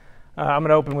I'm going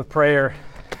to open with prayer,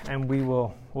 and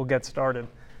we'll get started.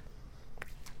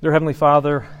 Dear Heavenly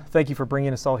Father, thank you for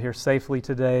bringing us all here safely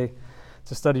today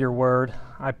to study your word.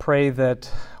 I pray that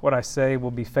what I say will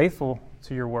be faithful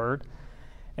to your word,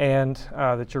 and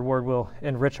that your word will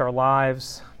enrich our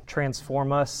lives,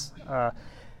 transform us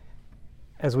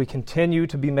as we continue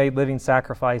to be made living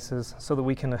sacrifices so that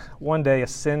we can one day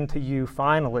ascend to you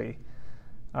finally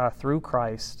through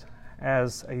Christ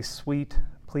as a sweet,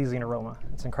 pleasing aroma.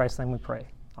 It's in Christ's name we pray.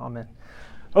 Amen.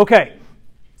 Okay,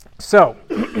 so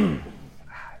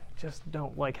just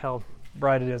don't like how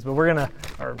bright it is, but we're going to,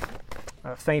 or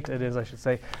faint it is, I should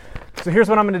say. So here's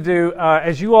what I'm going to do.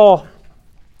 As you all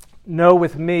know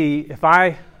with me, if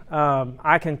I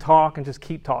can talk and just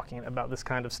keep talking about this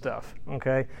kind of stuff,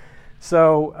 okay?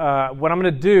 So what I'm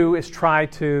going to do is try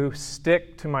to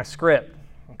stick to my script,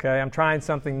 okay? I'm trying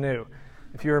something new.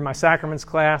 If you were in my sacraments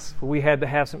class, we had to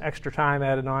have some extra time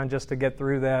added on just to get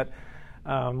through that,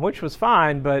 which was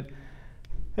fine,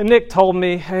 and Nick told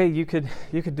me, hey, you could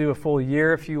do a full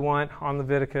year if you want on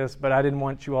Leviticus, but I didn't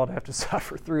want you all to have to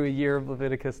suffer through a year of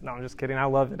Leviticus. No, I'm just kidding. I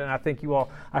love it, and I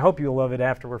hope you'll love it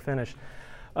after we're finished.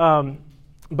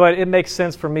 But it makes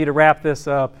sense for me to wrap this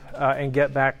up and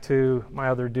get back to my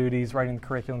other duties, writing the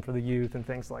curriculum for the youth and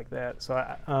things like that.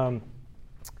 So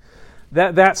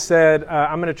that said,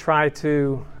 I'm going to try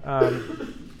to,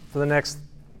 for the next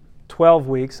 12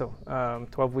 weeks, so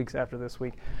 12 weeks after this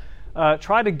week,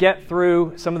 try to get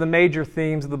through some of the major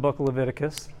themes of the book of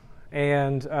Leviticus,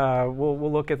 and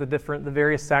we'll look at the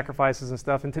various sacrifices and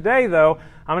stuff. And today, though,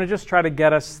 I'm going to just try to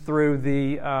get us through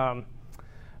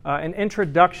an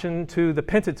introduction to the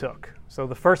Pentateuch, so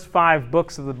the first 5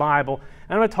 books of the Bible.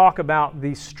 And I'm going to talk about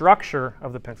the structure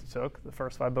of the Pentateuch, the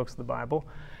first 5 books of the Bible,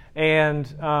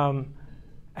 and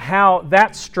how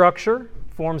that structure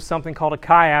forms something called a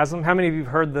chiasm. How many of you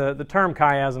have heard the term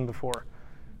chiasm before?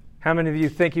 How many of you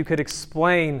think you could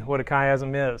explain what a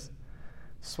chiasm is?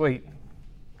 Sweet.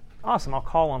 Awesome. I'll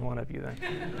call on one of you then.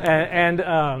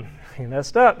 and you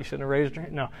messed up. You shouldn't have raised your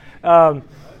hand. No. I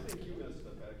think you messed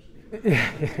up,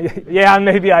 actually. Yeah,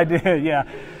 maybe I did. Yeah.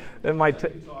 It might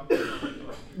take.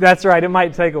 That's right. It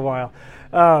might take a while.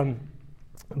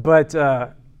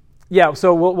 Yeah,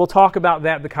 so we'll talk about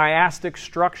that, the chiastic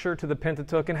structure to the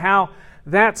Pentateuch, and how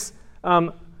that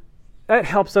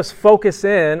helps us focus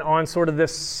in on sort of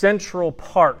this central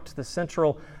part, the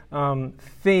central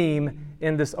theme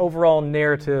in this overall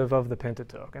narrative of the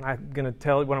Pentateuch. And what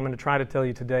I'm going to try to tell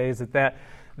you today is that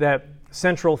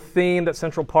central theme, that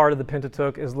central part of the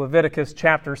Pentateuch is Leviticus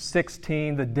chapter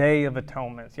 16, the Day of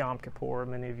Atonement. It's Yom Kippur.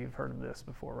 Many of you have heard of this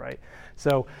before, right?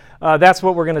 So that's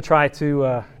what we're going to try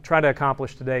to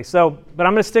accomplish today. But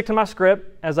I'm going to stick to my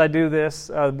script as I do this.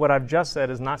 What I've just said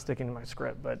is not sticking to my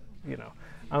script, but I'm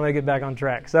going to get back on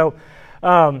track. So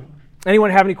anyone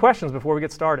have any questions before we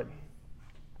get started?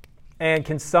 And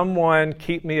can someone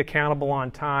keep me accountable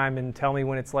on time and tell me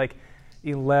when it's like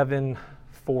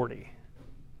 11:40?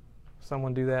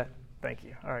 Someone do that? Thank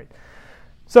you. All right.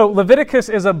 So Leviticus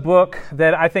is a book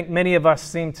that I think many of us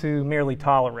seem to merely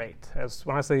tolerate.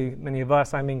 When I say many of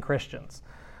us, I mean Christians.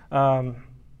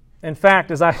 In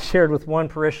fact, as I shared with one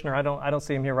parishioner, I don't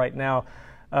see him here right now.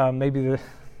 Maybe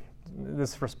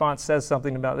this response says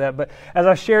something about that. But as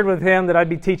I shared with him that I'd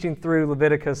be teaching through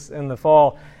Leviticus in the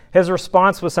fall, his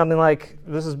response was something like,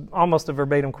 this is almost a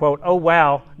verbatim quote, "Oh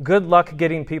wow, good luck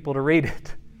getting people to read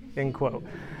it," end quote.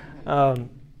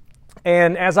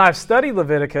 And as I've studied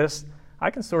Leviticus,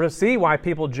 I can sort of see why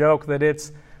people joke that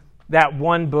it's that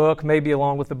one book, maybe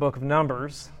along with the book of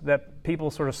Numbers, that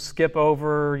people sort of skip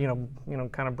over,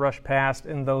 kind of brush past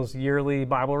in those yearly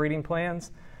Bible reading plans.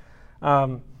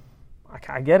 I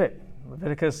get it.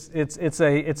 Leviticus, it's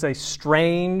a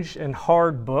strange and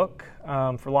hard book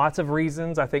for lots of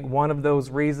reasons. I think one of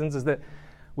those reasons is that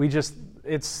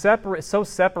it's so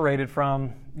separated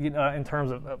from, in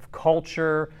terms of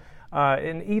culture.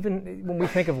 And even when we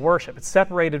think of worship, it's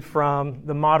separated from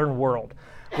the modern world.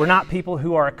 We're not people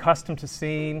who are accustomed to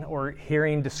seeing or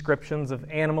hearing descriptions of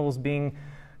animals being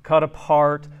cut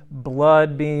apart,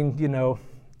 blood being,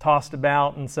 tossed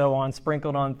about and so on,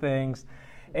 sprinkled on things.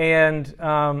 And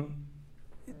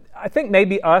I think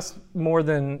maybe us more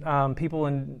than people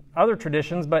in other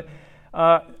traditions, but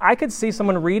I could see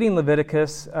someone reading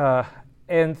Leviticus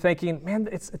and thinking, man,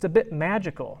 it's a bit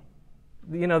magical.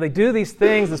 They do these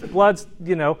things, this blood's,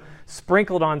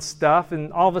 sprinkled on stuff,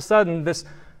 and all of a sudden this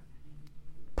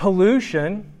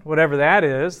pollution, whatever that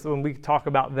is, when we talk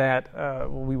about that,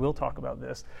 we will talk about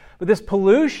this, but this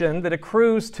pollution that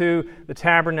accrues to the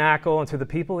tabernacle and to the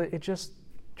people, it just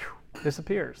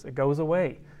disappears. It goes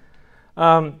away.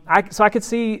 So I could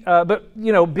see, but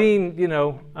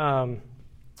being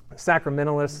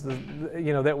sacramentalists,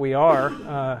 that we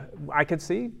are, I could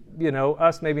see,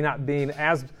 us maybe not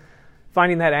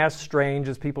finding that as strange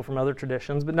as people from other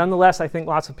traditions, but nonetheless, I think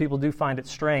lots of people do find it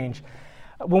strange.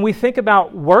 When we think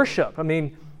about worship,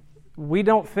 we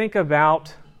don't think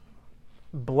about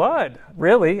blood,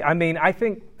 really. I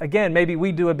think, again, maybe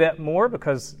we do a bit more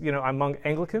because, among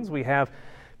Anglicans, we have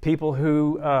people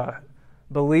who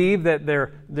believe that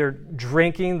they're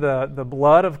drinking the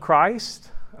blood of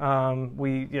Christ. Our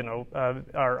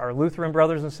Lutheran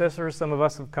brothers and sisters, some of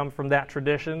us have come from that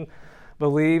tradition,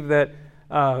 believe that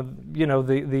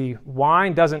the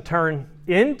wine doesn't turn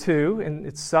into, in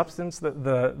its substance,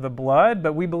 the blood,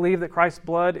 but we believe that Christ's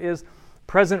blood is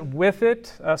present with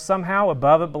it somehow,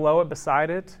 above it, below it, beside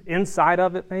it, inside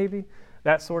of it maybe,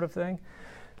 that sort of thing.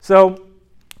 So,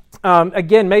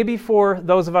 again, maybe for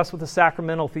those of us with a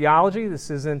sacramental theology, this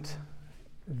isn't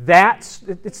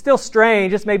it's still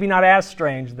strange. It's maybe not as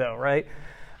strange, though, right?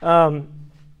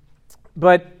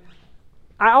 But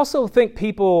I also think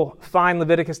people find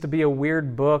Leviticus to be a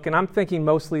weird book, and I'm thinking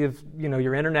mostly of,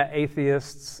 your internet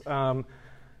atheists.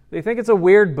 They think it's a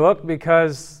weird book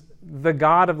because the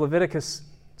God of Leviticus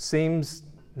seems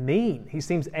mean. He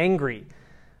seems angry.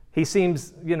 He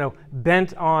seems,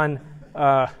 bent on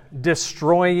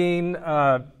destroying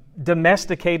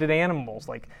domesticated animals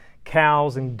like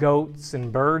cows and goats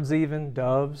and birds, even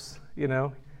doves.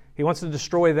 He wants to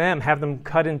destroy them, have them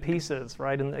cut in pieces,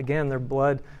 right? And again, their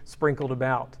blood sprinkled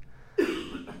about.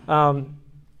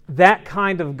 That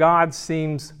kind of God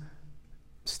seems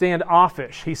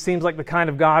standoffish. He seems like the kind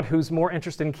of God who's more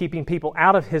interested in keeping people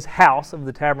out of his house of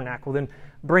the tabernacle than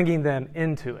bringing them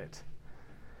into it.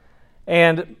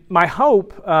 And my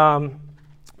hope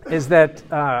is that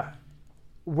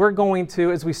we're going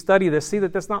to, as we study this, see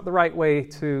that that's not the right way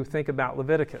to think about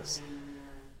Leviticus.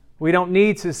 We don't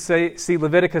need to see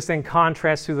Leviticus in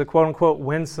contrast to the quote-unquote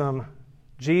winsome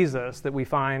Jesus that we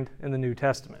find in the New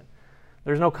Testament.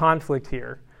 There's no conflict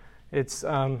here. It's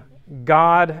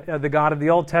God, the God of the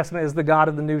Old Testament, is the God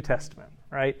of the New Testament,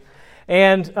 right?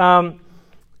 And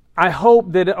I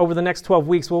hope that over the next 12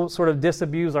 weeks we'll sort of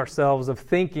disabuse ourselves of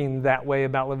thinking that way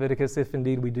about Leviticus, if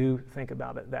indeed we do think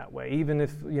about it that way, even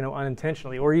if,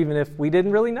 unintentionally, or even if we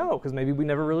didn't really know, because maybe we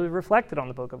never really reflected on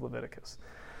the book of Leviticus.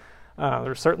 There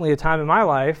was certainly a time in my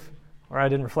life where I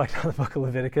didn't reflect on the book of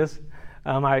Leviticus.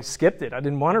 I skipped it. I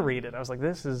didn't want to read it. I was like,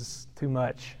 this is too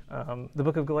much. The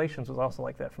book of Galatians was also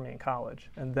like that for me in college,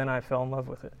 and then I fell in love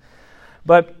with it.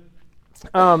 But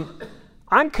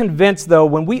I'm convinced, though,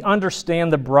 when we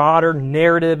understand the broader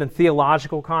narrative and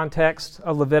theological context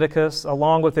of Leviticus,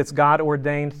 along with its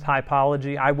God-ordained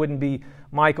typology, I wouldn't be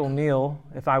Michael Neal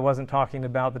if I wasn't talking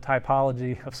about the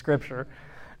typology of Scripture.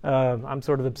 I'm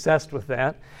sort of obsessed with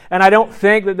that. And I don't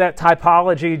think that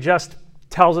typology just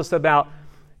tells us about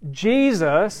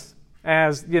Jesus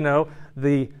as,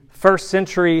 the first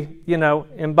century,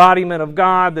 embodiment of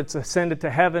God that's ascended to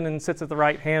heaven and sits at the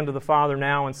right hand of the Father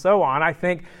now and so on. I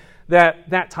think that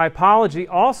typology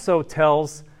also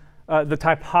tells the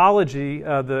typology,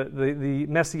 the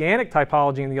messianic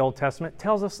typology in the Old Testament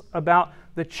tells us about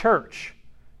the church,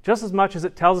 just as much as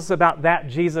it tells us about that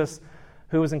Jesus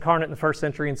who was incarnate in the first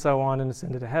century and so on and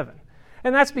ascended to heaven.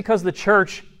 And that's because the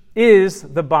church is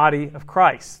the body of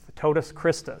Christ, the totus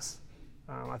Christus.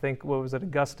 I think, what was it,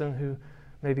 Augustine who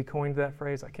maybe coined that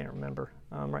phrase? I can't remember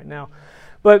right now.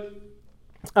 But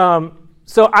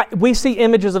we see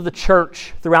images of the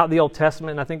church throughout the Old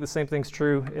Testament, and I think the same thing's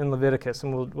true in Leviticus,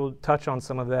 and we'll touch on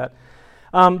some of that.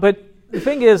 But the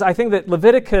thing is, I think that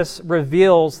Leviticus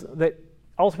reveals that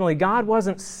ultimately God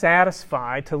wasn't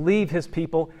satisfied to leave his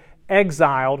people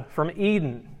exiled from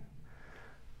Eden.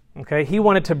 Okay, he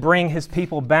wanted to bring his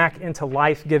people back into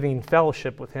life-giving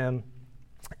fellowship with him,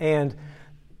 and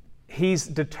he's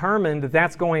determined that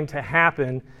that's going to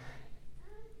happen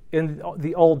in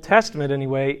the Old Testament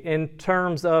anyway, in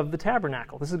terms of the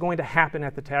tabernacle. This is going to happen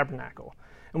at the tabernacle.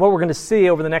 And what we're going to see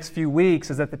over the next few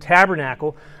weeks is that the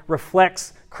tabernacle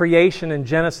reflects creation in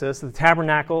Genesis. The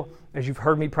tabernacle, as you've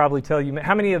heard me probably tell you,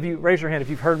 how many of you, raise your hand if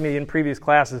you've heard me in previous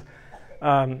classes,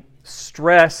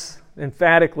 stress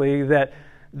emphatically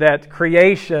that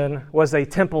creation was a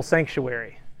temple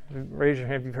sanctuary. Raise your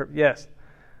hand if you've heard. Yes.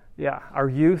 Yeah, our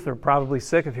youth are probably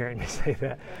sick of hearing me say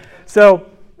that.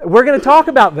 So we're going to talk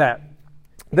about that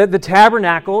the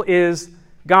tabernacle is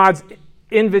God's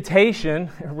invitation,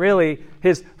 really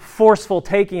his forceful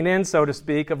taking in, so to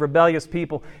speak, of rebellious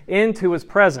people into his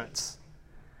presence.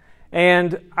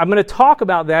 And I'm going to talk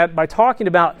about that by talking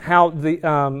about how the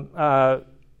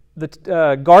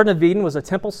Garden of Eden was a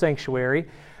temple sanctuary,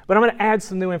 but I'm going to add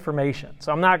some new information.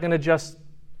 So I'm not going to just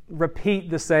repeat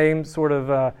the same sort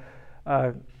of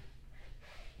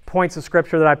points of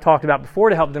Scripture that I've talked about before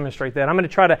to help demonstrate that. I'm going to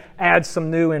try to add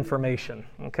some new information,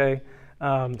 okay,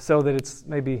 so that it's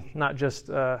maybe not just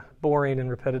boring and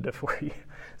repetitive for you.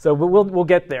 So we'll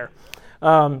get there.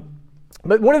 But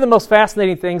one of the most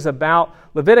fascinating things about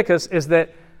Leviticus is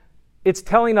that it's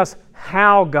telling us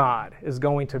how God is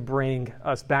going to bring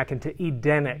us back into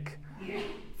Edenic,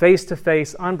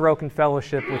 face-to-face, unbroken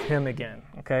fellowship with Him again,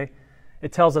 okay?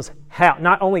 It tells us how.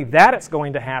 Not only that it's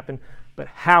going to happen, but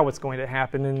how it's going to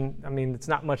happen. And I mean, it's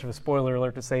not much of a spoiler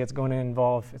alert to say it's going to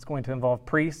involve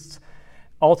priests.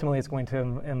 Ultimately, it's going to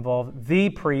involve the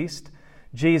priest,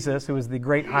 Jesus, who is the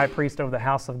great high priest over the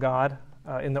house of God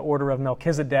in the order of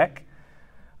Melchizedek.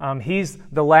 He's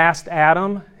the last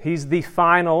Adam. He's the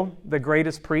final, the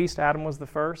greatest priest. Adam was the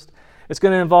first. It's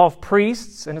going to involve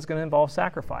priests, and it's going to involve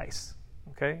sacrifice.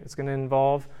 Okay, it's going to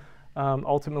involve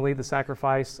ultimately the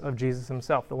sacrifice of Jesus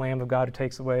Himself, the Lamb of God who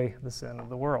takes away the sin of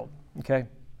the world. Okay,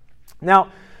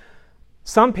 now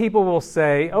some people will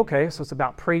say, okay, so it's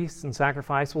about priests and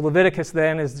sacrifice. Well, Leviticus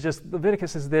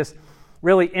is this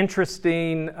really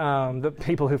interesting. The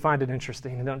people who find it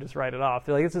interesting and don't just write it off,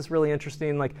 they're like, it's this really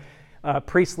interesting,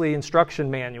 priestly instruction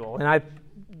manual, and I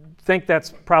think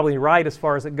that's probably right as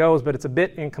far as it goes, but it's a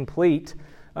bit incomplete.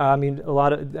 I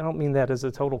don't mean that as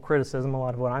a total criticism. A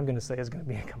lot of what I'm going to say is going to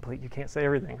be incomplete. You can't say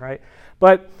everything, right?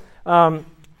 But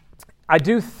I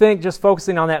do think just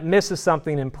focusing on that misses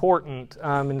something important,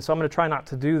 and so I'm going to try not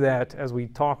to do that as we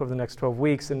talk over the next 12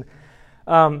 weeks. And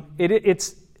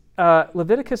it's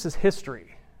Leviticus is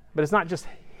history, but it's not just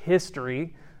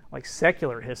history, like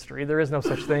secular history. There is no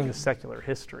such thing as secular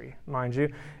history, mind you.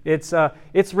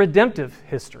 It's redemptive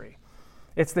history.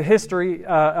 It's the history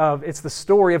it's the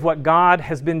story of what God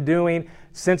has been doing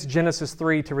since Genesis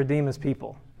 3 to redeem His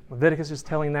people. Leviticus is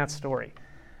telling that story.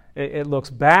 It looks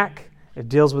back, it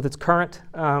deals with its current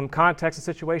context and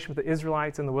situation with the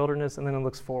Israelites in the wilderness, and then it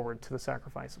looks forward to the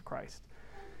sacrifice of Christ.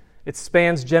 It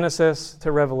spans Genesis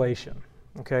to Revelation.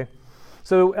 Okay,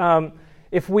 so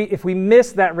if we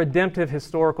miss that redemptive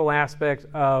historical aspect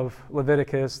of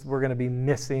Leviticus, we're going to be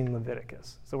missing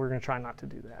Leviticus. So we're going to try not to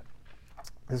do that.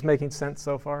 Is this making sense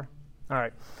so far? All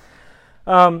right.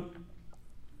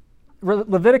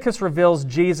 Leviticus reveals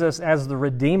Jesus as the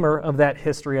Redeemer of that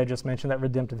history I just mentioned, that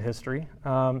redemptive history,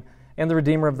 and the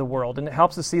Redeemer of the world. And it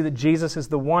helps us see that Jesus is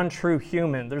the one true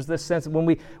human. There's this sense that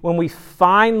when we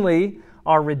finally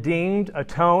are redeemed,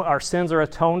 our sins are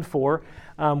atoned for,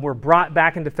 we're brought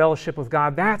back into fellowship with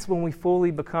God, that's when we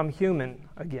fully become human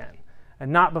again,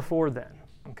 and not before then.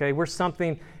 Okay, we're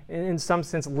something, in some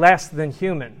sense, less than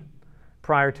human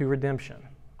prior to redemption.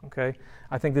 Okay,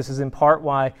 I think this is in part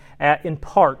why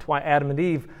Adam and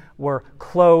Eve were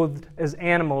clothed as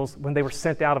animals when they were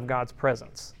sent out of God's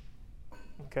presence.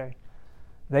 Okay,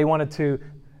 they wanted to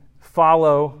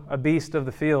follow a beast of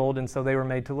the field, and so they were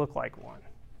made to look like one.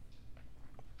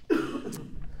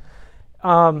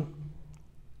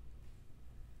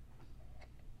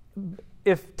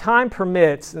 If time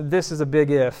permits, this is a big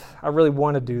if, I really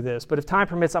want to do this, but if time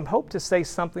permits, I'm hoping to say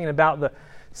something about the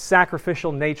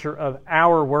sacrificial nature of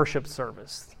our worship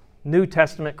service, New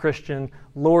Testament Christian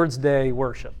Lord's Day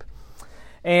worship,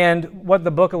 and what the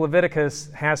book of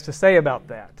Leviticus has to say about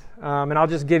that. And I'll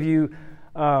just give you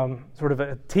sort of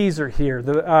a teaser here.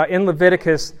 In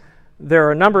Leviticus, there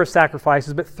are a number of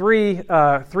sacrifices, but three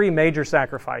major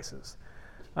sacrifices.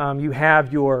 You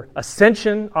have your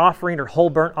ascension offering or whole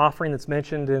burnt offering that's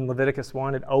mentioned in Leviticus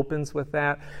 1. It opens with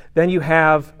that. Then you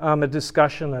have a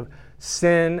discussion of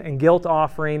sin and guilt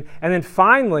offering. And then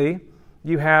finally,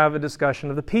 you have a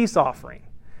discussion of the peace offering.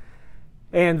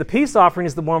 And the peace offering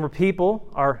is the one where people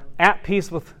are at peace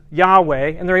with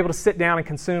Yahweh and they're able to sit down and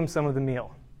consume some of the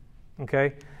meal.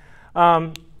 Okay?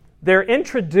 They're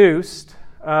introduced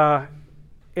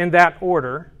in that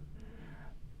order.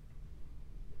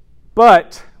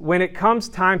 But when it comes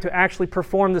time to actually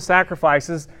perform the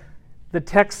sacrifices, the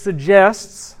text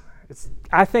suggests,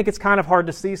 I think it's kind of hard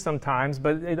to see sometimes,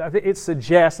 but it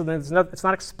suggests, and it's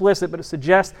not explicit, but it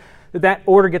suggests that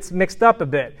order gets mixed up a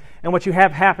bit. And what you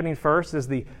have happening first is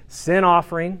the sin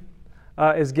offering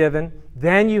is given.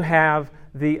 Then you have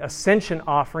the ascension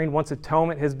offering once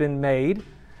atonement has been made.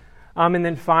 And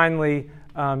then finally,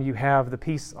 you have the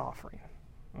peace offering.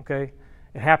 Okay?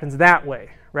 It happens that way,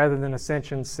 rather than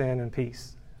ascension, sin, and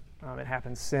peace. It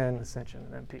happens sin, ascension,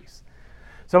 and then peace.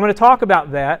 So I'm going to talk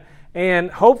about that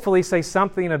and hopefully say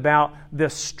something about the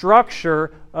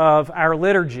structure of our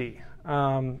liturgy.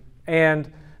 And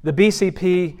the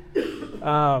BCP,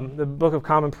 the Book of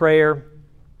Common Prayer,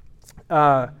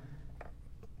 I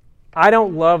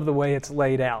don't love the way it's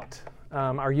laid out.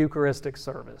 our Eucharistic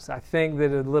service. I think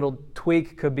that a little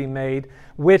tweak could be made,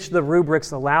 which the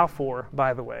rubrics allow for,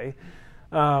 by the way.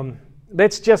 I'm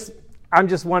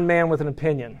just one man with an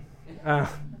opinion.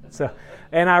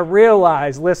 And I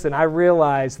realize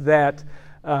that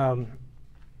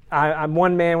I'm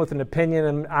one man with an opinion,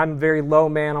 and I'm a very low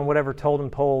man on whatever totem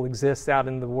pole exists out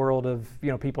in the world of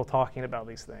people talking about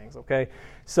these things. Okay,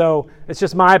 so it's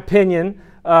just my opinion.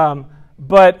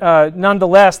 But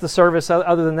nonetheless, the service,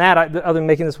 other than that, other than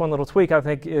making this one little tweak, I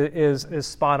think is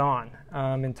spot on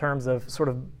in terms of sort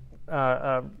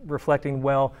of reflecting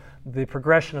well the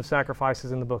progression of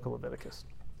sacrifices in the book of Leviticus.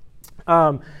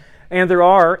 And there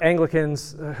are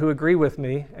Anglicans who agree with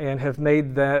me and have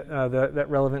made that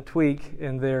relevant tweak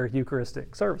in their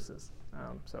Eucharistic services.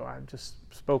 So I just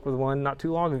spoke with one not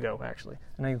too long ago, actually,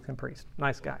 an Anglican priest.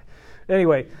 Nice guy.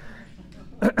 Anyway,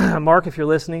 Mark, if you're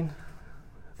listening,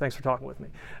 thanks for talking with me.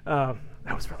 That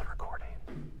was for the recording.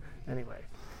 Anyway.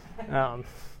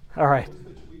 All right.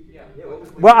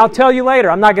 Well, I'll tell you later.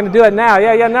 I'm not going to do it now.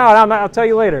 I'll tell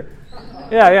you later.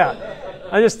 Yeah.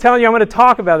 I'm just telling you I'm going to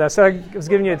talk about that. So I was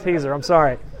giving you a teaser. I'm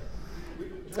sorry.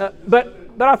 But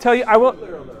I'll tell you, I will.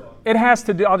 It has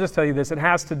to do, I'll just tell you this. It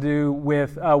has to do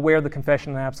with where the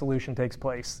confession and absolution takes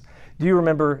place. Do you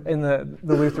remember in the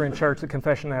Lutheran Church, the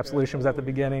confession and absolution was at the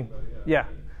beginning? Yeah.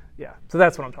 So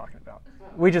that's what I'm talking about.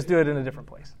 We just do it in a different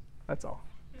place. That's all.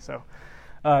 So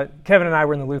Kevin and I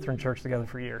were in the Lutheran Church together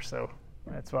for years, so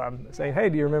that's why I'm saying, hey,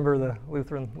 do you remember the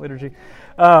Lutheran liturgy?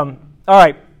 All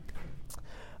right.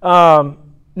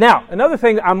 Now, another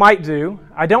thing I might do,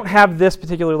 I don't have this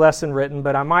particular lesson written,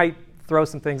 but I might throw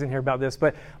some things in here about this,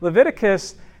 but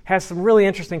Leviticus has some really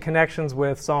interesting connections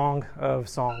with Song of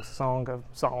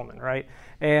Solomon, right?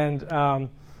 And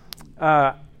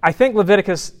I think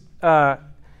Leviticus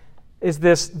is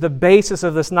the basis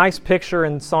of this nice picture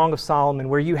in Song of Solomon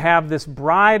where you have this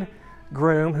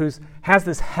bridegroom who has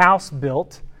this house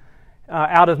built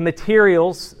out of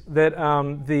materials that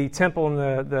the temple and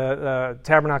the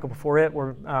tabernacle before it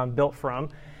were built from.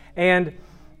 And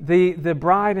the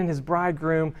bride and his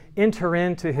bridegroom enter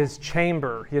into his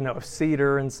chamber, of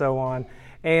cedar and so on.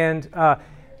 And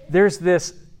there's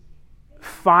this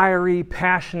fiery,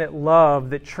 passionate love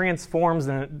that transforms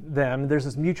them. There's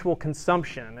this mutual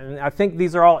consumption. And I think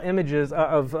these are all images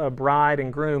of bride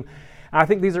and groom. And I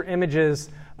think these are images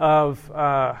from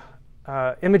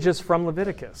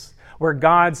Leviticus, where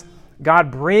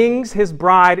God brings his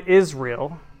bride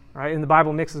Israel, right? And the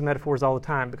Bible mixes metaphors all the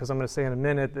time because I'm going to say in a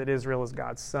minute that Israel is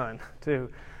God's son too.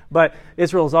 But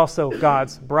Israel is also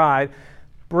God's bride,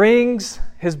 brings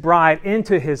his bride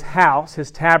into his house,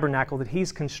 his tabernacle that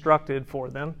he's constructed for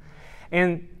them,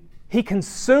 and he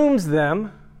consumes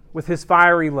them with his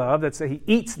fiery love. He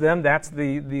eats them. That's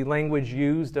the language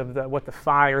used of what the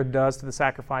fire does to the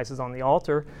sacrifices on the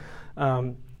altar,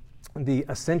 the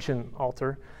ascension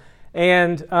altar.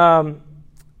 And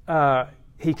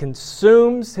he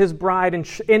consumes his bride, and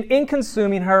in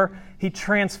consuming her, he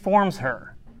transforms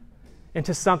her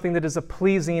into something that is a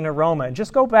pleasing aroma. And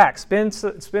just go back, spend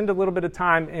a little bit of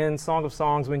time in Song of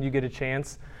Songs when you get a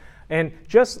chance, and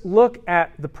just look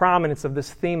at the prominence of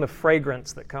this theme of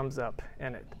fragrance that comes up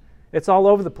in it. It's all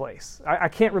over the place. I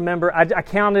can't remember. I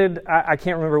counted. I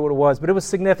can't remember what it was, but it was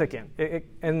significant.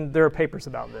 And there are papers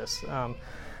about this.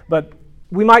 But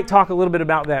we might talk a little bit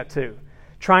about that too.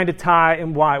 Trying to tie,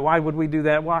 and why? Why would we do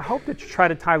that? Well, I hope to try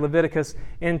to tie Leviticus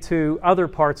into other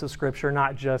parts of Scripture,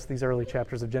 not just these early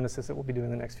chapters of Genesis that we'll be doing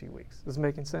in the next few weeks. Is it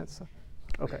making sense?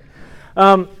 Okay.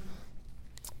 All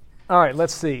right,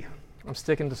 let's see. I'm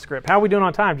sticking to script. How are we doing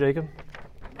on time, Jacob?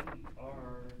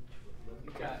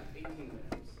 We've got 18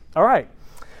 minutes. All right.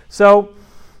 So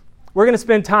we're going to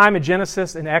spend time in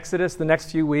Genesis and Exodus the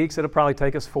next few weeks. It'll probably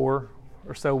take us 4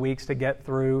 or so weeks to get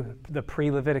through the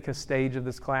pre-Leviticus stage of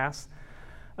this class.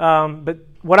 But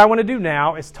what I want to do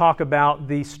now is talk about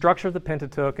the structure of the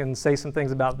Pentateuch and say some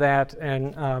things about that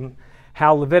and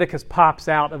how Leviticus pops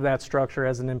out of that structure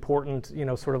as an important,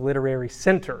 sort of literary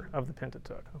center of the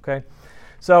Pentateuch. Okay,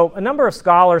 so a number of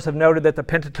scholars have noted that the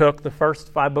Pentateuch, the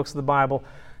first 5 books of the Bible,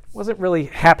 wasn't really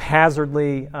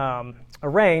haphazardly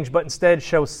arranged, but instead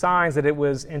shows signs that it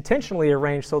was intentionally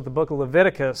arranged so the book of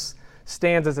Leviticus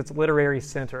stands as its literary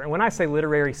center. And when I say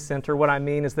literary center, what I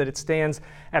mean is that it stands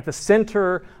at the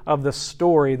center of the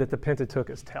story that the Pentateuch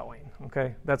is telling.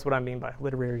 Okay, that's what I mean by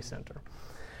literary center.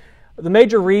 The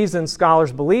major reason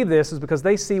scholars believe this is because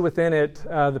they see within it,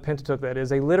 the Pentateuch that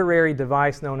is, a literary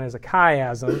device known as a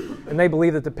chiasm, and they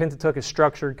believe that the Pentateuch is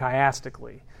structured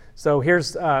chiastically. So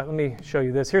here's, let me show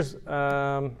you this. Here's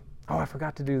Oh, I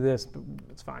forgot to do this, but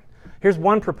it's fine. Here's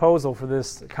one proposal for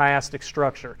this chiastic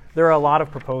structure. There are a lot of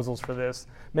proposals for this.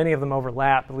 Many of them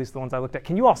overlap, at least the ones I looked at.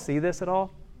 Can you all see this at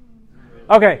all?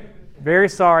 Okay, very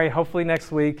sorry. Hopefully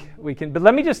next week we can. But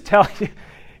let me just tell you,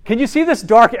 can you see this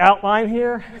dark outline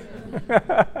here?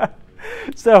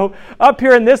 So up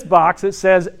here in this box it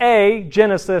says A,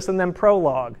 Genesis, and then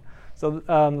prologue. So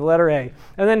the letter A.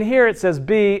 And then here it says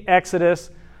B, Exodus,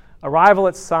 arrival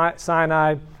at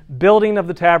Sinai, building of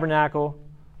the tabernacle.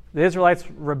 The Israelites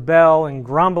rebel and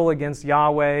grumble against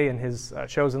Yahweh and his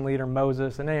chosen leader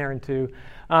Moses and Aaron too.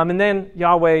 And then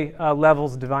Yahweh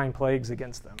levels divine plagues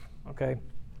against them. Okay.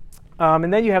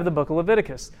 And then you have the book of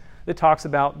Leviticus that talks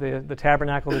about the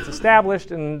tabernacle that's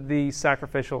established and the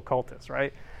sacrificial cultus,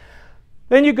 right?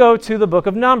 Then you go to the book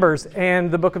of Numbers,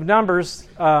 and the book of Numbers,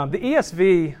 the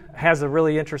ESV has a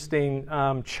really interesting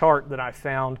chart that I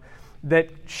found that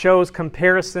shows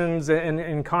comparisons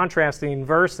and contrasting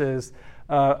verses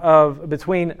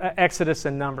between Exodus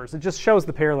and Numbers. It just shows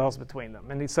the parallels between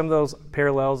them. And some of those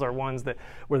parallels are ones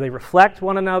where they reflect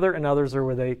one another, and others are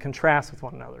where they contrast with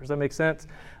one another. Does that make sense?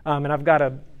 And I've got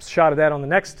a shot of that on the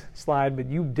next slide, but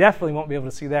you definitely won't be able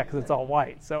to see that because it's all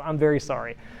white. So I'm very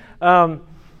sorry.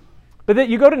 But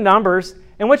then you go to Numbers,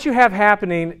 and what you have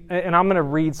happening, and I'm going to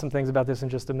read some things about this in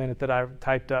just a minute that I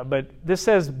typed up, but this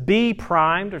says B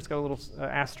primed, it's got a little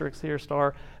asterisk here,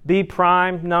 star, B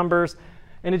primed Numbers,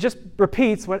 and it just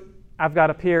repeats what I've got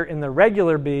up here in the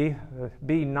regular B, the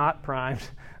B not primed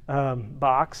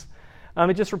box.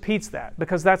 It just repeats that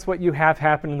because that's what you have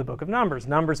happen in the book of Numbers.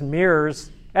 Numbers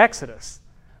mirrors Exodus,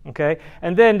 okay?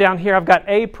 And then down here I've got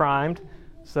A primed,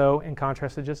 so in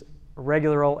contrast to just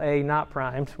regular old A not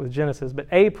primed with Genesis, but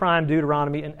A primed,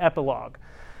 Deuteronomy, and epilogue.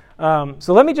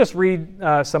 So let me just read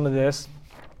some of this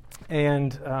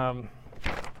and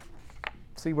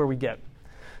see where we get.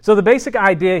 So the basic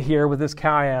idea here with this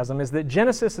chiasm is that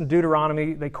Genesis and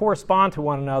Deuteronomy, they correspond to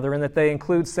one another in that they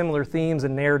include similar themes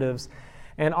and narratives,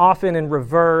 and often in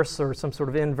reverse or some sort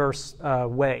of inverse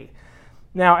way.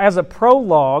 Now, as a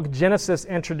prologue, Genesis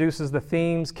introduces the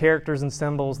themes, characters, and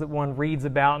symbols that one reads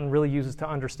about and really uses to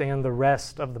understand the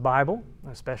rest of the Bible,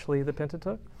 especially the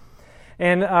Pentateuch.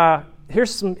 And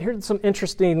here's some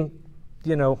interesting,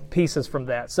 pieces from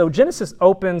that. So Genesis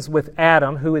opens with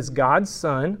Adam, who is God's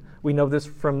son. We know this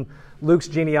from Luke's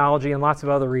genealogy and lots of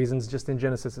other reasons just in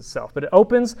Genesis itself. But it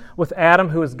opens with Adam,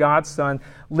 who is God's son,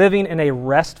 living in a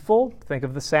restful, think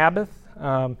of the Sabbath,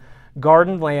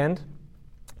 garden land,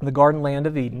 the garden land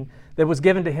of Eden, that was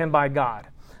given to him by God.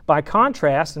 By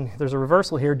contrast, and there's a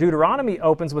reversal here, Deuteronomy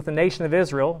opens with the nation of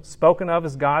Israel, spoken of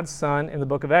as God's son in the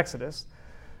book of Exodus.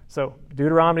 So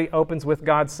Deuteronomy opens with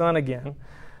God's son again.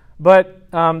 But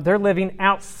they're living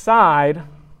outside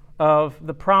of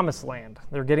the promised land.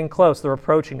 They're getting close. They're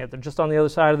approaching it. They're just on the other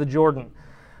side of the Jordan.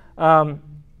 And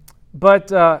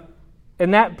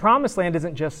that promised land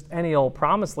isn't just any old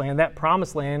promised land. That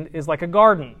promised land is like a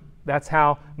garden. That's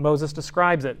how Moses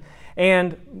describes it.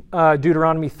 And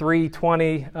Deuteronomy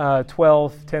 3:20,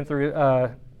 12, 10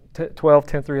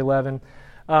 through 11,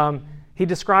 he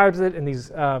describes it in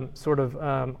these sort of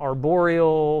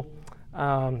arboreal,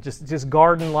 just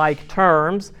garden-like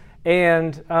terms.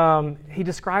 And he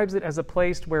describes it as a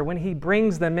place where when he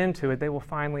brings them into it, they will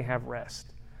finally have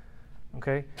rest.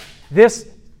 Okay? This,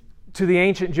 to the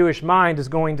ancient Jewish mind, is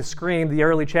going to scream the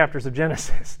early chapters of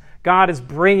Genesis. God is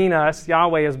bringing us,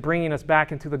 Yahweh is bringing us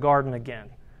back into the garden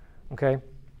again. Okay?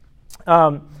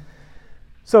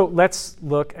 So let's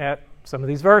look at some of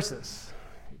these verses.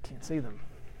 You can't see them,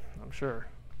 I'm sure.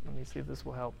 Let me see if this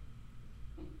will help.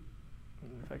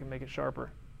 If I can make it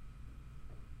sharper.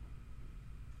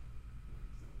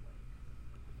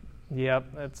 Yep,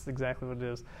 that's exactly what it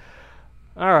is.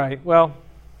 All right, well,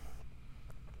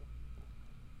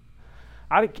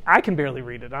 I can barely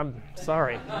read it. I'm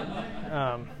sorry.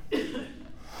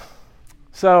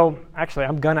 So actually,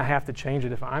 I'm going to have to change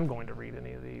it if I'm going to read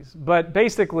any of these. But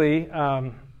basically,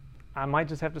 I might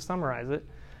just have to summarize it.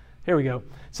 Here we go.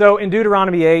 So in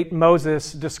Deuteronomy 8,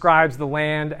 Moses describes the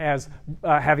land as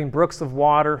having brooks of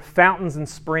water, fountains and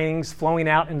springs flowing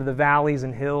out into the valleys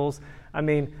and hills. I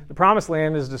mean, the Promised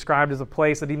Land is described as a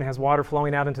place that even has water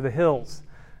flowing out into the hills.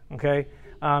 Okay,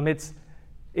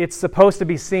 it's supposed to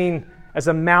be seen as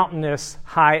a mountainous,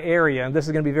 high area, and this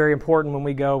is going to be very important when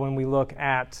we look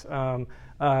at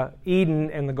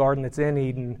Eden and the garden that's in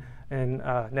Eden, and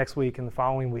next week and the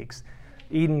following weeks.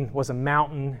 Eden was a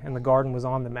mountain, and the garden was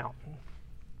on the mountain.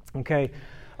 Okay,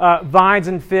 vines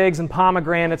and figs and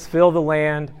pomegranates fill the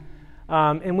land.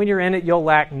 And when you're in it, you'll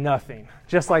lack nothing,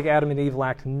 just like Adam and Eve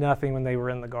lacked nothing when they were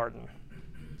in the garden.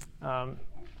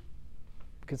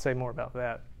 could say more about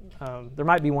that. There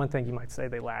might be one thing you might say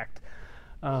they lacked,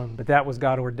 but that was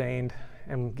God ordained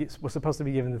and was supposed to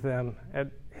be given to them at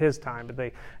his time, but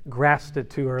they grasped it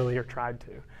too early or tried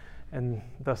to, and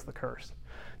thus the curse.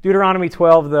 Deuteronomy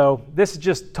 12, though, this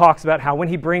just talks about how when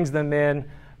he brings them in,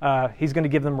 he's going to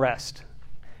give them rest.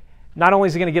 Not only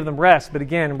is he going to give them rest, but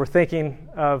again, we're thinking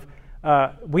of,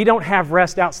 we don't have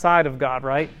rest outside of God,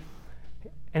 right?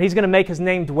 And he's going to make his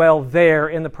name dwell there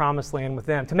in the promised land with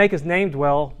them. To make his name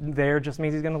dwell there just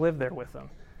means he's going to live there with them.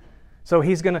 So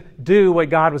he's going to do what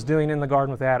God was doing in the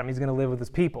garden with Adam. He's going to live with his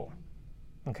people,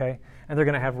 okay? And they're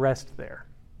going to have rest there,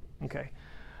 okay?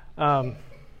 I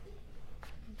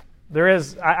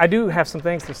do have some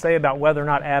things to say about whether or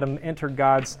not Adam entered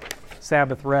God's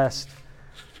Sabbath rest.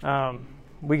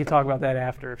 We can talk about that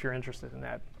after if you're interested in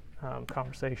that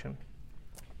conversation.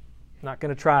 I'm not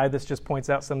going to try. This just points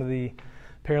out some of the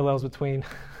parallels between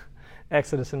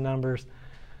Exodus and Numbers.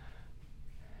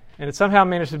 And it somehow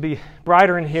managed to be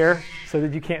brighter in here so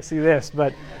that you can't see this.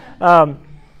 But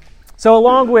so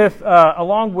along with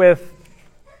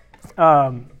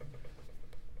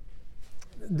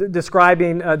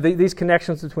describing these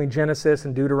connections between Genesis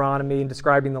and Deuteronomy and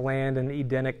describing the land in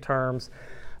Edenic terms,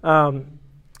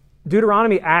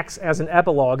 Deuteronomy acts as an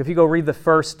epilogue. If you go read the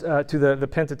first to the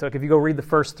Pentateuch, if you go read the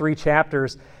first 3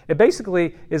 chapters, it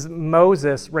basically is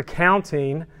Moses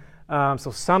recounting,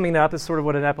 so summing up is sort of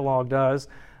what an epilogue does,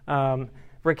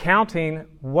 recounting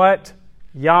what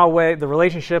Yahweh, the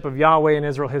relationship of Yahweh and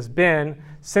Israel has been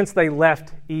since they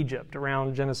left Egypt.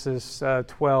 Around Genesis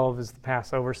 12 is the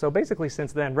Passover. So basically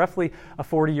since then, roughly a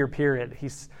 40-year period,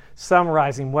 he's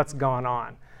summarizing what's gone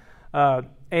on.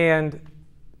 And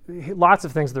lots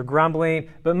of things, they're grumbling,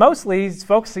 but mostly he's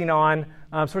focusing on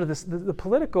sort of the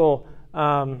political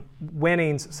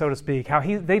winnings, so to speak, how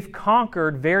they've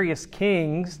conquered various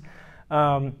kings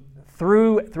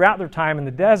throughout their time in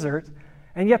the desert,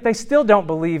 and yet they still don't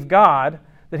believe God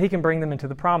that he can bring them into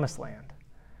the promised land.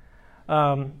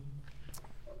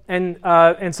 And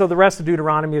so the rest of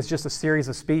Deuteronomy is just a series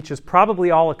of speeches,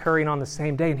 probably all occurring on the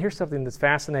same day. And here's something that's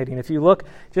fascinating. If you look,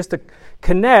 just to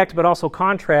connect but also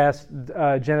contrast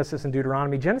Genesis and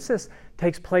Deuteronomy, Genesis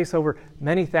takes place over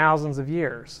many thousands of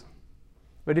years.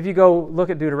 But if you go look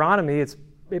at Deuteronomy,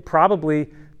 it probably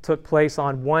took place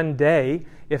on one day.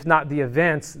 If not the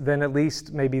events, then at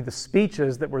least maybe the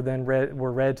speeches that were then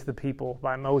read to the people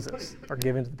by Moses, or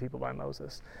given to the people by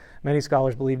Moses. Many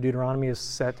scholars believe Deuteronomy is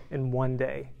set in one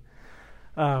day.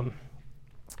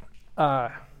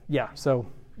 So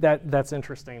that's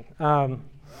interesting. All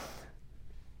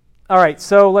right,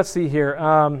 so let's see here.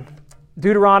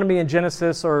 Deuteronomy and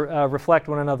Genesis reflect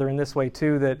one another in this way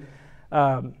too, that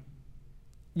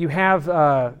you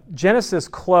have Genesis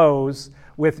close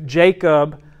with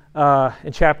Jacob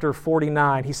in chapter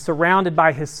 49. He's surrounded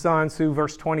by his sons, who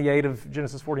verse 28 of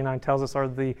Genesis 49 tells us are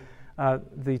the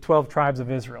 12 tribes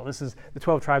of Israel. This is the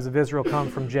 12 tribes of Israel come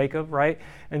from Jacob, right?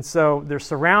 And so they're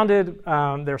surrounded,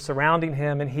 they're surrounding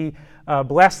him, and he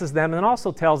blesses them and then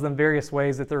also tells them various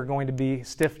ways that they're going to be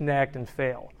stiff-necked and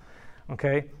fail.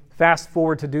 Okay? Fast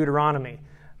forward to Deuteronomy.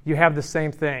 You have the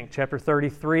same thing. Chapter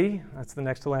 33, that's the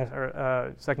next to last,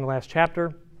 second to last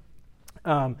chapter.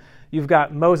 You've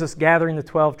got Moses gathering the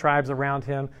 12 tribes around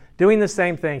him, doing the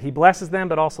same thing. He blesses them,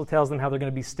 but also tells them how they're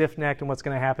going to be stiff-necked and what's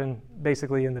going to happen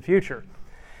basically in the future.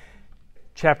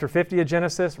 Chapter 50 of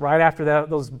Genesis, right after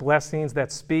those blessings,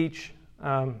 that speech,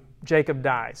 Jacob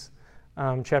dies.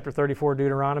 Chapter 34 of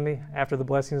Deuteronomy, after the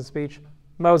blessings and speech,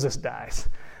 Moses dies.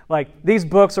 Like, these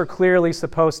books are clearly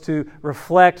supposed to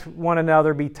reflect one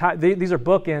another. These are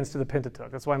bookends to the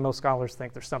Pentateuch. That's why most scholars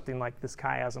think there's something like this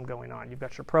chiasm going on. You've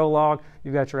got your prologue,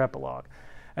 you've got your epilogue.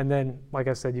 And then, like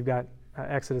I said, you've got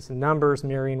Exodus and Numbers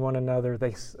mirroring one another.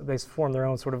 They form their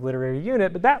own sort of literary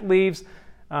unit. But that leaves,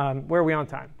 where are we on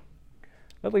time?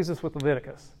 That leaves us with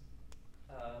Leviticus.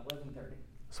 11:30.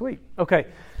 Sweet. Okay.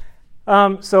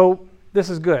 So this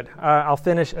is good. I'll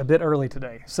finish a bit early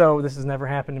today. So this has never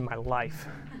happened in my life.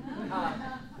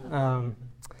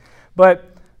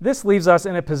 But this leaves us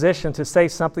in a position to say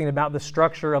something about the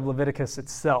structure of Leviticus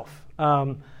itself.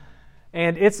 And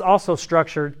it's also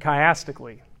structured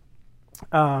chiastically.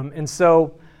 And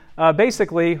so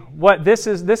basically what this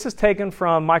is taken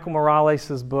from Michael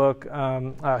Morales' book,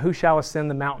 Who Shall Ascend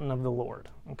the Mountain of the Lord?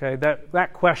 Okay,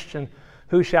 that question,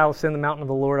 who shall ascend the mountain of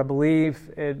the Lord, I believe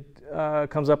it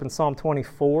comes up in Psalm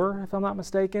 24, if I'm not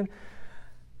mistaken.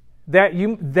 There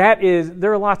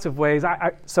are lots of ways.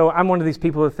 So I'm one of these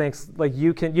people who thinks like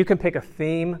you can pick a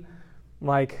theme,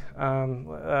 like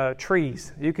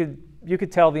trees. You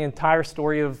could tell the entire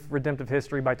story of redemptive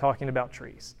history by talking about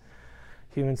trees.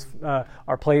 Humans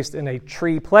are placed in a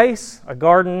tree place, a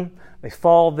garden. They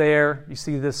fall there. You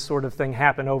see this sort of thing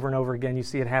happen over and over again. You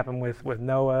see it happen with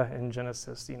Noah in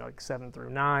Genesis, like 7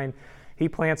 through 9. He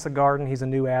plants a garden. He's a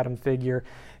new Adam figure.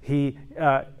 He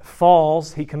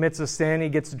falls. He commits a sin. He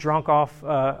gets drunk off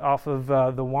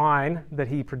of the wine that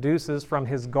he produces from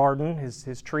his garden,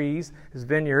 his trees, his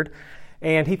vineyard.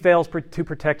 And he fails to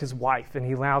protect his wife. And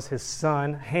he allows his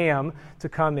son, Ham, to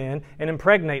come in and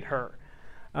impregnate her,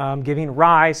 giving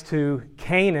rise to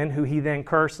Canaan, who he then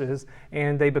curses,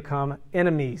 and they become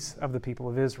enemies of the people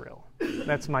of Israel.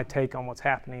 That's my take on what's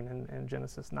happening in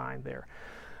Genesis 9 there.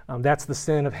 That's the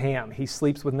sin of Ham. He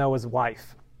sleeps with Noah's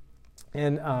wife.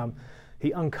 And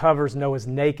he uncovers Noah's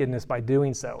nakedness by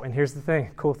doing so. And here's the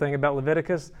cool thing about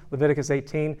Leviticus. Leviticus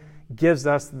 18 gives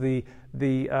us the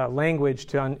language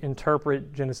to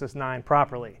interpret Genesis 9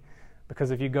 properly.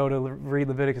 Because if you go to read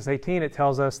Leviticus 18, it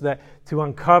tells us that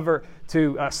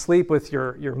to sleep with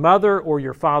your mother or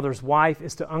your father's wife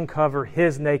is to uncover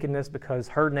his nakedness, because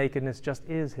her nakedness just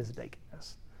is his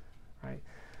nakedness. Right?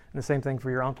 And the same thing for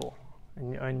your uncle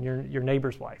and your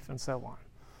neighbor's wife and so on.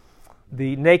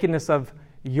 The nakedness of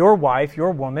your wife,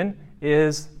 your woman,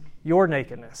 is your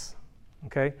nakedness.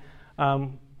 Okay?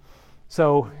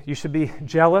 So you should be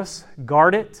jealous,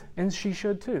 guard it, and she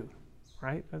should too.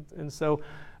 Right? And so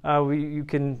you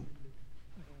can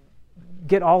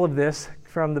get all of this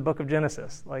from the book of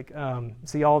Genesis.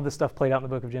 See all of this stuff played out in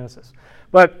the book of Genesis.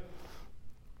 But,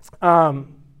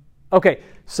 okay,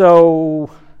 so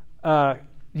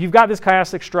you've got this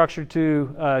chiastic structure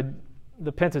to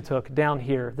the Pentateuch down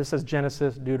here. This is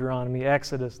Genesis, Deuteronomy,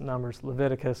 Exodus, Numbers,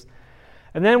 Leviticus.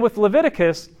 And then with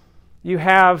Leviticus, you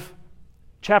have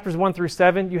chapters 1 through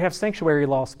 7, you have sanctuary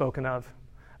law spoken of.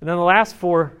 And then the last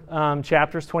 4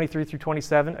 chapters, 23 through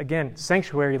 27, again,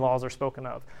 sanctuary laws are spoken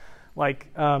of.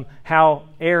 How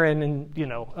Aaron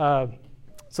and,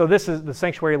 so this is the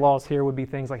sanctuary laws here would be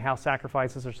things like how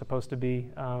sacrifices are supposed to be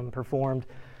performed.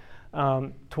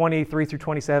 23 through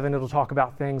 27, it'll talk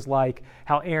about things like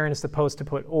how Aaron is supposed to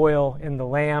put oil in the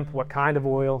lamp, what kind of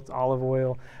oil, it's olive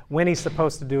oil, when he's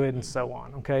supposed to do it, and so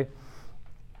on, okay?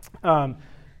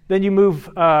 Then you move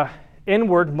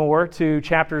inward more to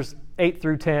chapters 8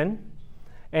 through 10,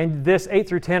 and this 8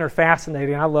 through 10 are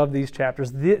fascinating. I love these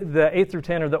chapters. The 8 through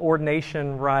 10 are the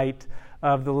ordination rite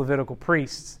of the Levitical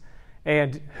priests.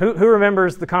 And who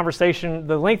remembers the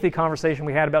lengthy conversation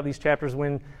we had about these chapters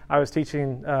when I was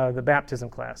teaching the baptism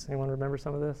class? Anyone remember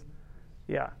some of this?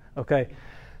 Yeah, okay.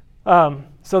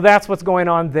 So that's what's going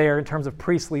on there in terms of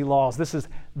priestly laws.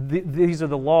 These are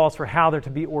the laws for how they're to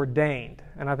be ordained.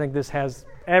 And I think this has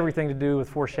everything to do with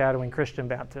foreshadowing Christian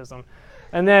baptism.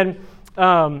 And then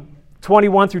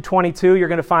 21 through 22, you're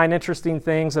going to find interesting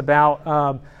things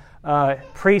about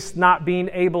priests not being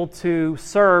able to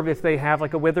serve if they have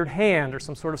a withered hand or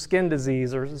some sort of skin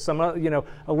disease or some a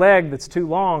leg that's too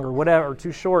long or whatever, or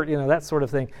too short, that sort of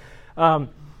thing.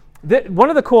 One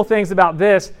of the cool things about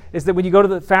this is that when you go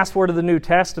to fast forward to the New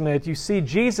Testament, you see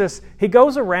Jesus, he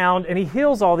goes around and he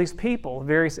heals all these people,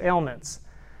 various ailments.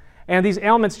 And these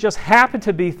ailments just happen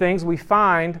to be things we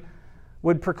find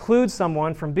would preclude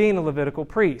someone from being a Levitical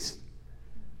priest.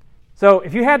 So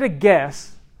if you had to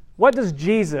guess, what does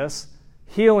Jesus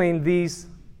healing these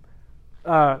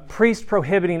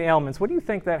priest-prohibiting ailments, what do you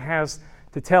think that has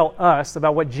to tell us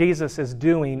about what Jesus is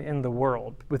doing in the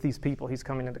world with these people he's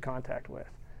coming into contact with?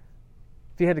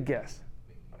 If you had to guess.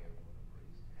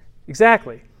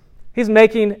 Exactly. He's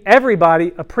making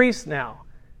everybody a priest now.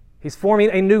 He's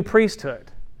forming a new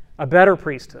priesthood, a better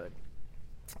priesthood.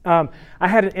 I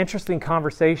had an interesting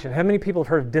conversation. How many people have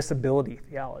heard of disability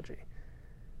theology?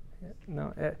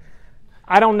 No,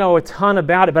 I don't know a ton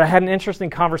about it, but I had an interesting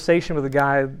conversation with a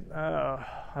guy,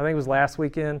 I think it was last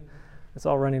weekend. It's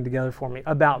all running together for me,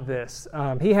 about this.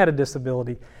 He had a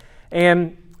disability,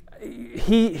 and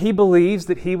he believes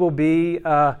that he will be,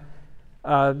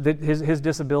 that his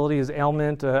disability, his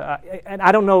ailment, and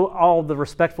I don't know all the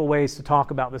respectful ways to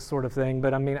talk about this sort of thing,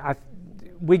 but I mean,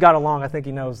 we got along. I think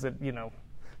he knows that,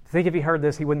 I think if he heard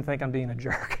this, he wouldn't think I'm being a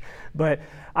jerk. But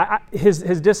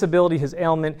his disability, his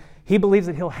ailment, he believes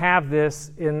that he'll have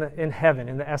this in heaven,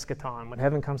 in the eschaton, when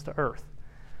heaven comes to earth.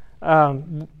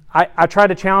 I tried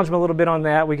to challenge him a little bit on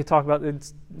that. We could talk about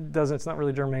it. It's not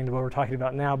really germane to what we're talking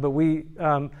about now, but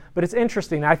but it's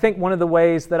interesting. I think one of the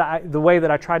way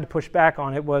that I tried to push back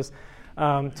on it was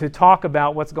to talk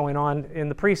about what's going on in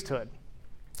the priesthood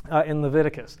in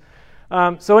Leviticus.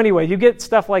 So anyway, you get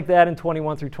stuff like that in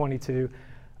 21 through 22.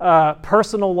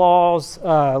 Personal laws,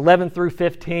 11 through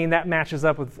 15, that matches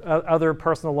up with other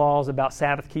personal laws about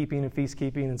Sabbath keeping and feast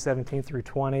keeping in 17 through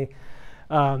 20.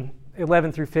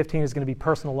 11 through 15 is going to be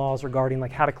personal laws regarding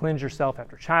like how to cleanse yourself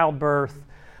after childbirth,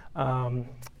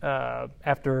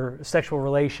 after sexual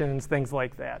relations, things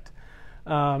like that.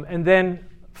 And then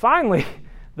finally,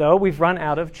 though, we've run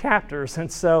out of chapters,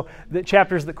 and so the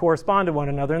chapters that correspond to one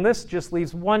another, and this just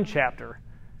leaves one chapter.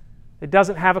 It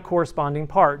doesn't have a corresponding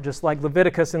part, just like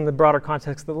Leviticus in the broader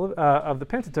context of the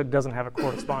Pentateuch doesn't have a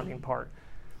corresponding part.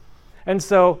 And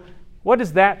so, what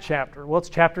is that chapter? Well, it's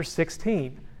chapter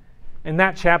 16, and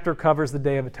that chapter covers the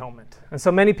Day of Atonement. And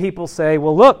so many people say,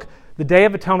 well, look, the Day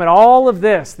of Atonement, all of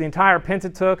this, the entire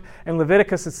Pentateuch and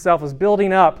Leviticus itself is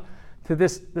building up to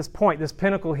this point, this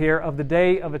pinnacle here of the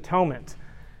Day of Atonement.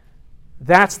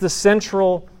 That's the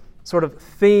central sort of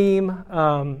theme.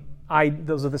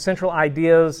 Those are the central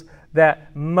ideas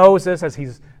that Moses, as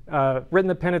he's written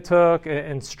the Pentateuch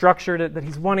and structured it, that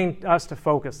he's wanting us to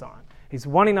focus on. He's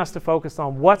wanting us to focus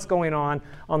on what's going on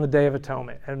the Day of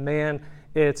Atonement. And man,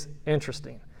 it's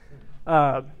interesting.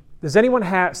 Does anyone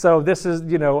have, so this is,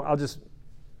 I'll just,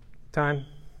 time?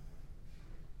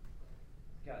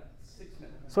 Got 6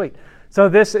 minutes. Sweet. So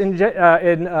this, in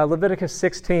Leviticus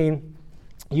 16,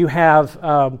 you have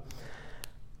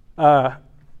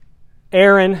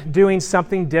Aaron doing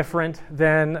something different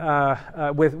than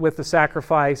with the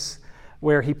sacrifice,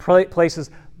 where he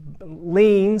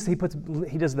leans. He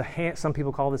does the hand. Some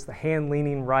people call this the hand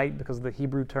leaning rite because of the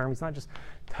Hebrew term. He's not just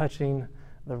touching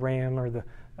the ram or the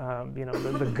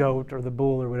goat or the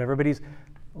bull or whatever, but he's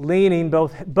leaning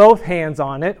both hands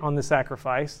on it, on the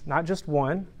sacrifice, not just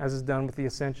one, as is done with the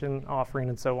ascension offering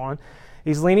and so on.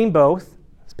 He's leaning both.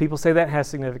 People say that has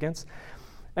significance.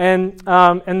 And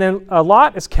then a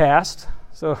lot is cast.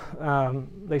 So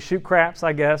they shoot craps,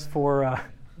 I guess, for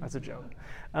that's a joke.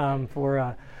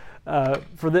 For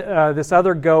this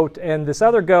other goat, and this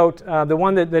other goat, the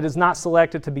one that is not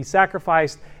selected to be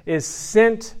sacrificed, is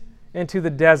sent into the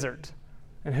desert.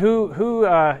 And who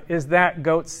is that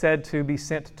goat said to be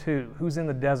sent to? Who's in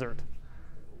the desert?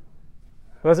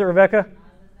 Was it Rebecca?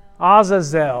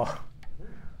 Azazel.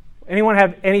 Anyone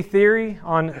have any theory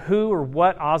on who or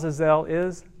what Azazel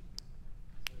is?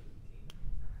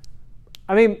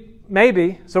 I mean,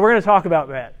 maybe. So we're going to talk about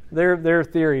that. There are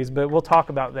theories, but we'll talk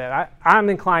about that. I'm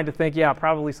inclined to think,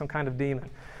 probably some kind of demon.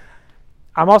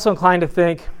 I'm also inclined to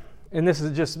think, and this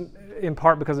is just in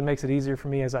part because it makes it easier for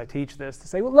me as I teach this, to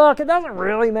say, well, look, it doesn't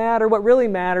really matter. What really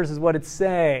matters is what it's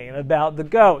saying about the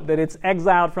goat, that it's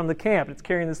exiled from the camp, it's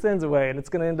carrying the sins away, and it's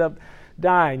going to end up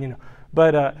dying,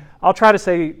 But I'll try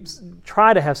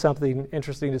to have something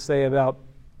interesting to say about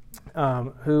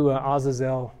who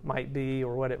Azazel might be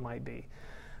or what it might be.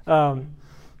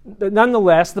 But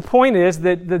nonetheless, the point is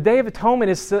that the Day of Atonement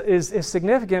is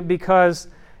significant because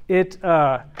it's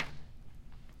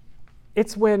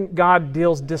when God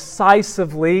deals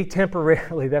decisively,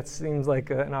 temporarily. That seems like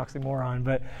an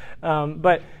oxymoron,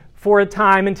 but for a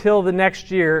time until the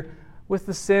next year, with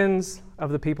the sins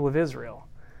of the people of Israel.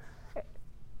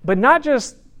 But not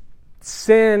just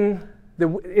sin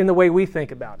in the way we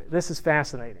think about it. This is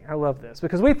fascinating. I love this.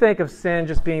 Because we think of sin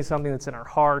just being something that's in our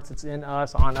hearts, it's in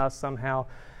us, on us somehow.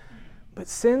 But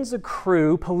sins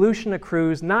accrue, pollution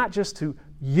accrues not just to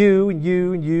you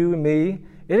and me.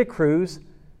 It accrues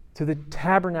to the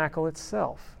tabernacle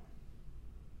itself.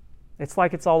 It's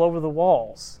like it's all over the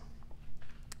walls.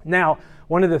 Now,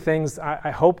 one of the things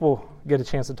I hope we'll get a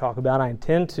chance to talk about, I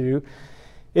intend to,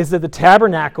 is that the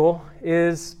tabernacle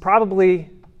is probably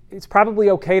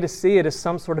okay to see it as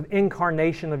some sort of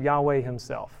incarnation of Yahweh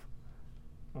himself.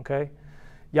 Okay?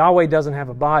 Yahweh doesn't have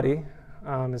a body,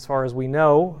 as far as we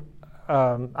know.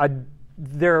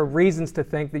 There are reasons to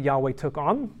think that Yahweh took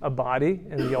on a body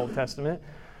in the Old Testament.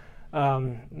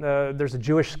 There's a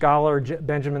Jewish scholar,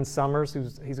 Benjamin Summers,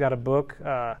 he's got a book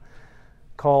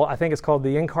I think it's called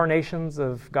The Incarnations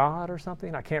of God or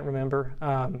something. I can't remember.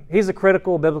 He's a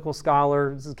critical biblical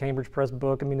scholar. This is a Cambridge Press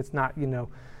book. I mean, it's not, we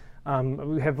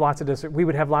would have lots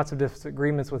of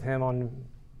disagreements with him on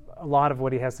a lot of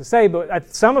what he has to say,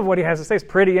 but some of what he has to say is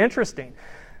pretty interesting.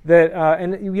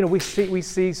 We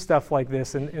see stuff like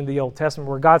this in the Old Testament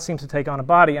where God seems to take on a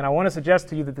body, and I want to suggest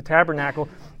to you that the tabernacle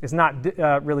is not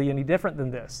really any different than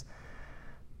this.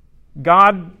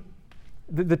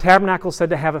 The tabernacle is said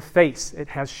to have a face. It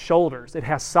has shoulders. It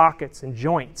has sockets and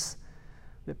joints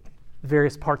that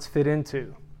various parts fit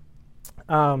into.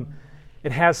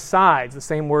 It has sides. The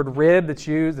same word rib that's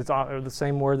used, the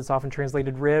same word that's often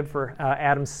translated rib for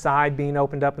Adam's side being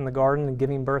opened up in the garden and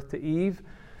giving birth to Eve.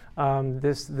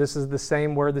 This is the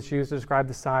same word that's used to describe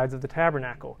the sides of the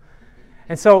tabernacle.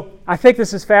 And so I think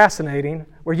this is fascinating,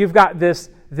 where you've got this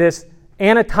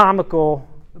anatomical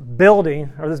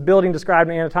building, or this building described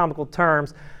in anatomical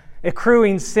terms,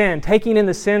 accruing sin, taking in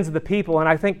the sins of the people, and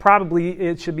I think probably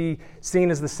it should be seen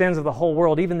as the sins of the whole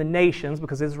world, even the nations,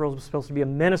 because Israel was supposed to be a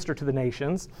minister to the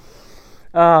nations.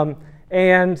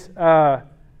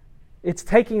 It's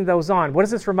taking those on. What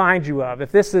does this remind you of?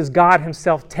 If this is God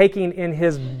himself taking in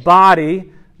his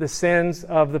body the sins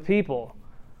of the people,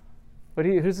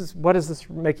 what does this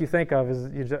make you think of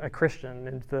as a Christian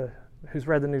and who's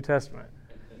read the New Testament?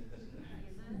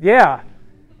 Yeah.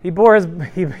 He bore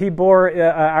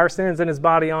our sins in his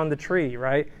body on the tree,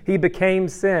 right? He became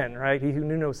sin, right? He who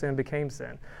knew no sin became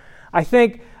sin. I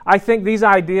think these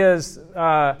ideas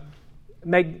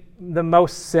make the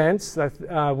most sense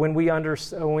when we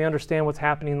understand what's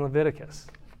happening in Leviticus.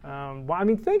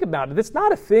 Think about it. It's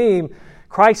not a theme.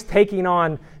 Christ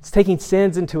taking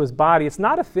sins into his body. It's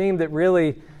not a theme that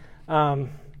really,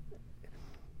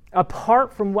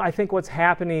 apart from I think what's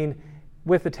happening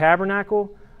with the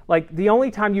tabernacle. Like, the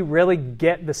only time you really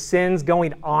get the sins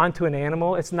going on to an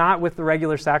animal, it's not with the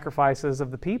regular sacrifices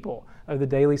of the people, or the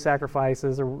daily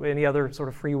sacrifices, or any other sort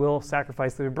of free will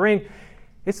sacrifice that we bring.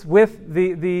 It's with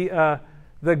the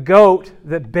goat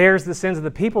that bears the sins of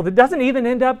the people that doesn't even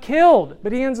end up killed,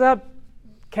 but he ends up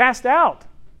cast out,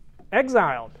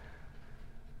 exiled.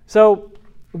 So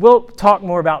we'll talk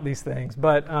more about these things,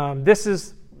 but this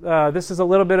is a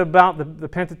little bit about the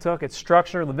Pentateuch, its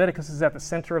structure. Leviticus is at the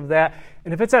center of that.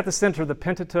 And if it's at the center of the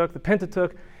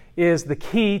Pentateuch is the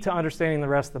key to understanding the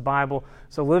rest of the Bible.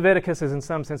 So Leviticus is in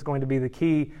some sense going to be the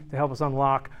key to help us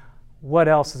unlock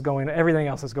everything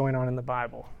else is going on in the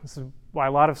Bible. This is why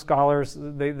a lot of scholars,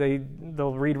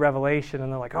 they'll read Revelation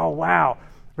and they're like, oh wow,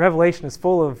 Revelation is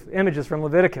full of images from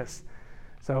Leviticus.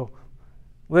 So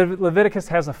Leviticus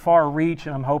has a far reach,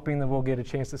 and I'm hoping that we'll get a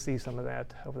chance to see some of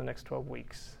that over the next 12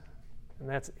 weeks. And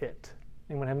that's it.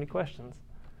 Anyone have any questions?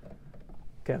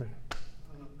 Kevin?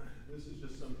 This is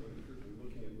just something because we're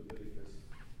looking at Leviticus.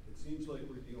 It seems like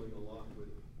we're dealing a lot with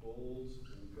bulls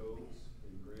and goats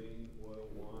and grain, oil,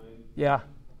 wine. Yeah.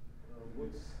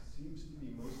 What seems to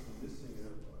be mostly missing is a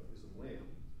lamb.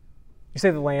 You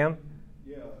say the lamb?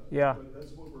 Yeah. But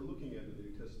that's what we're looking at in the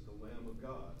New Testament, the Lamb of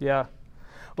God. Yeah.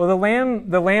 Well,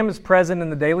 the lamb is present in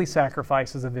the daily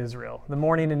sacrifices of Israel, the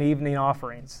morning and evening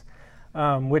offerings,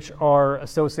 which are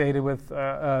associated with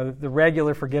the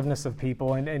regular forgiveness of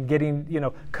people and getting,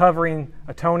 covering,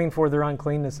 atoning for their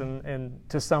uncleanness and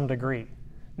to some degree.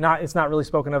 It's not really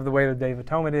spoken of the way the Day of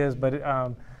Atonement is, but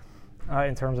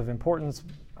in terms of importance,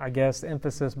 I guess,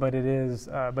 emphasis, but it is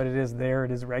there.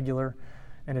 It is regular,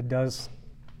 and it does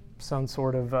some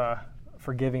sort of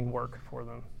forgiving work for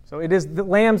them. So it is, the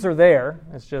lambs are there.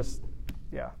 It's just,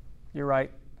 yeah, you're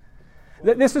right.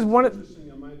 Well, this is one of...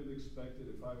 Interesting. I might have expected,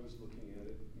 if I was looking at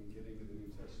it and getting to the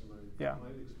New Testament, Yeah. I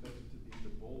might expect it to be the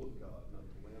bull of God, not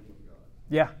the Lamb of God.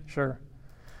 Yeah, sure.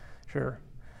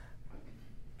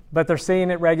 But they're seeing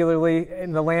it regularly,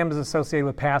 and the lamb is associated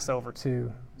with Passover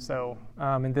too. So,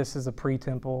 and this is a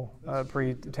pre-temple,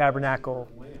 pre-tabernacle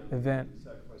event. They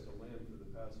sacrificed a lamb for the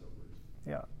Passover.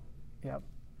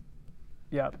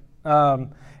 Yeah.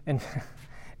 And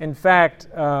in fact,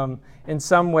 in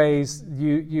some ways,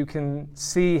 you can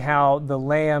see how the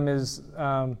lamb is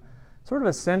sort of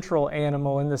a central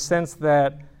animal in the sense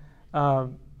that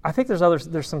I think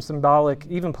there's some symbolic,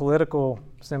 even political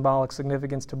symbolic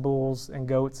significance to bulls and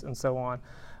goats and so on.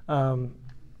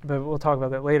 But we'll talk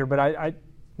about that later. But I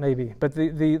maybe. But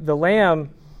the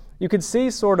lamb, you could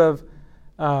see sort of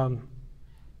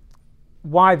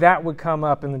why that would come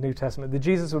up in the New Testament. That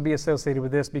Jesus would be associated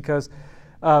with this because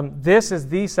this is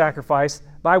the sacrifice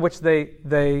by which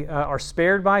they are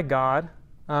spared by God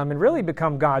and really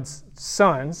become God's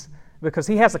sons because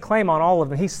he has a claim on all of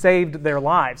them. He saved their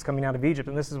lives coming out of Egypt.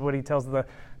 And this is what he tells the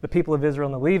people of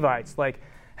Israel and the Levites. Like,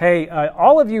 hey,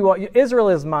 all of you, Israel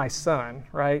is my son,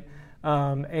 right?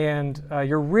 And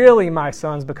you're really my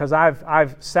sons because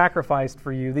I've sacrificed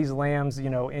for you these lambs,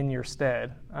 in your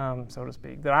stead, so to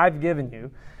speak, that I've given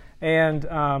you. And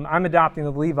I'm adopting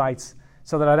the Levites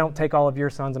so that I don't take all of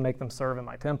your sons and make them serve in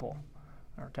my temple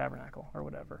or tabernacle or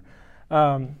whatever.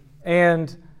 I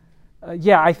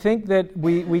think that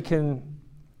we can...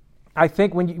 I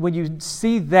think when you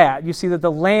see that, you see that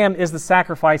the lamb is the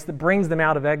sacrifice that brings them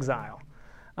out of exile.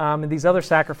 And these other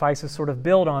sacrifices sort of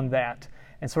build on that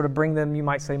and sort of bring them, you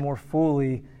might say, more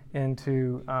fully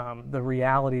into the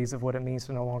realities of what it means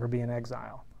to no longer be in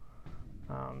exile.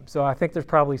 So I think there's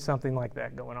probably something like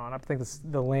that going on. I think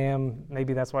the lamb,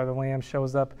 maybe that's why the lamb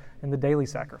shows up in the daily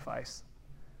sacrifice.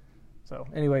 So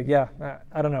anyway,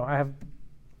 I don't know.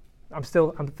 I'm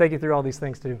thinking through all these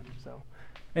things too. So,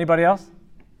 anybody else?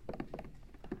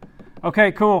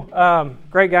 Okay, cool.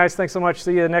 Great, guys. Thanks so much.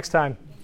 See you next time.